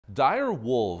Dire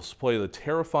wolves play a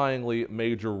terrifyingly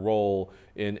major role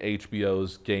in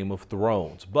HBO's Game of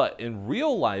Thrones, but in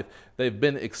real life, they've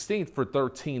been extinct for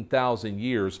 13,000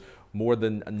 years, more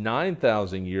than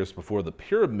 9,000 years before the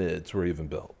pyramids were even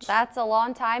built. That's a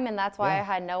long time, and that's why I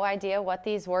had no idea what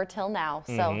these were till now.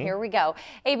 So here we go.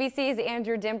 ABC's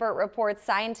Andrew Dimbert reports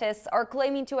scientists are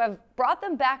claiming to have brought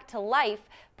them back to life,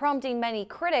 prompting many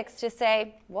critics to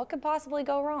say, what could possibly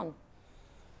go wrong?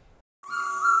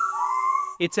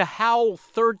 It's a howl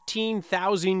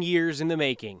 13,000 years in the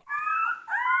making.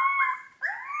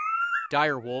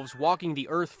 Dire wolves walking the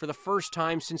earth for the first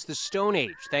time since the Stone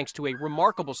Age, thanks to a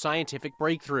remarkable scientific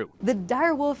breakthrough. The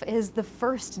dire wolf is the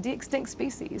first de-extinct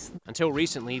species. Until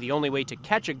recently, the only way to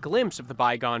catch a glimpse of the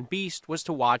bygone beast was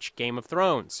to watch Game of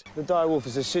Thrones. The dire wolf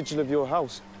is a sigil of your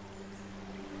house.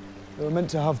 You were meant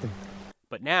to have them.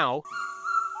 But now,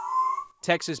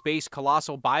 Texas-based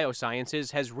Colossal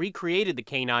Biosciences has recreated the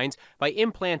canines by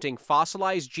implanting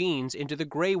fossilized genes into the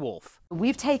gray wolf.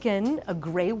 We've taken a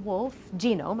gray wolf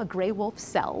genome, a gray wolf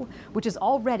cell, which is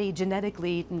already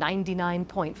genetically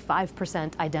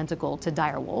 99.5% identical to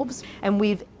dire wolves, and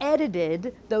we've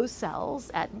edited those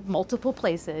cells at multiple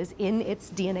places in its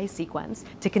DNA sequence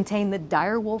to contain the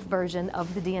dire wolf version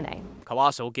of the DNA.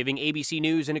 Colossal giving ABC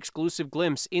News an exclusive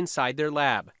glimpse inside their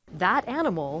lab. That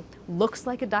animal looks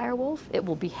like a dire wolf, it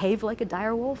will behave like a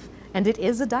dire wolf, and it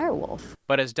is a dire wolf.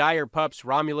 But as dire pups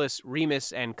Romulus,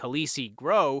 Remus, and Khaleesi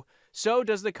grow, so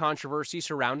does the controversy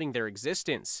surrounding their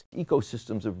existence.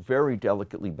 Ecosystems are very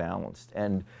delicately balanced,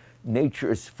 and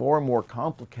nature is far more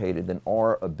complicated than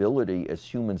our ability as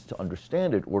humans to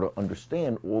understand it or to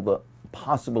understand all the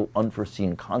possible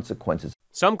unforeseen consequences.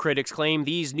 Some critics claim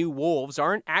these new wolves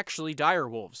aren't actually dire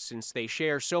wolves, since they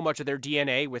share so much of their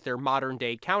DNA with their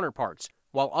modern-day counterparts,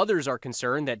 while others are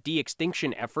concerned that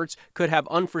de-extinction efforts could have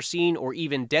unforeseen or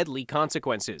even deadly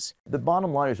consequences. The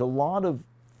bottom line is a lot of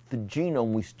the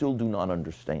genome we still do not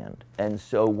understand, and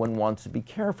so one wants to be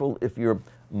careful if you're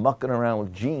mucking around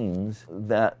with genes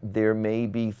that there may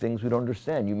be things we don't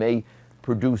understand. You may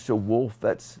produce a wolf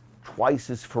that's twice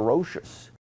as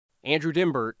ferocious. Andrew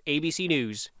Dimbert, ABC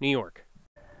News, New York.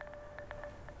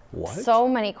 What? So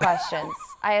many questions.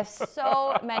 I have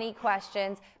so many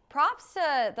questions. Props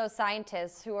to those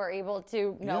scientists who are able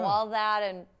to know all that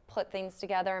and put things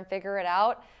together and figure it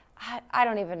out. I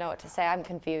don't even know what to say. I'm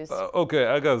confused. Okay,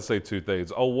 I gotta say two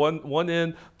things. On one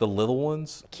end, the little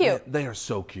ones. Cute. They are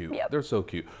so cute. Yep. They're so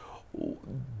cute.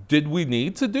 Did we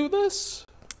need to do this?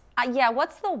 Yeah,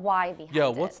 what's the why behind it? Yeah,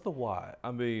 what's the why?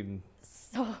 I mean,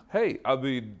 hey, I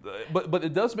mean, but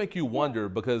it does make you wonder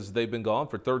because they've been gone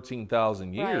for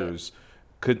 13,000 years.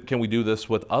 Right. Can we do this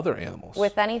with other animals?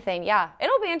 With anything, yeah.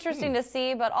 It'll be interesting to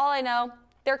see, but all I know,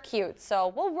 they're cute,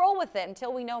 so we'll roll with it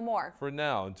until we know more. For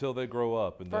now, until they grow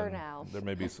up, and For then now. there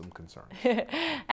may be some concern.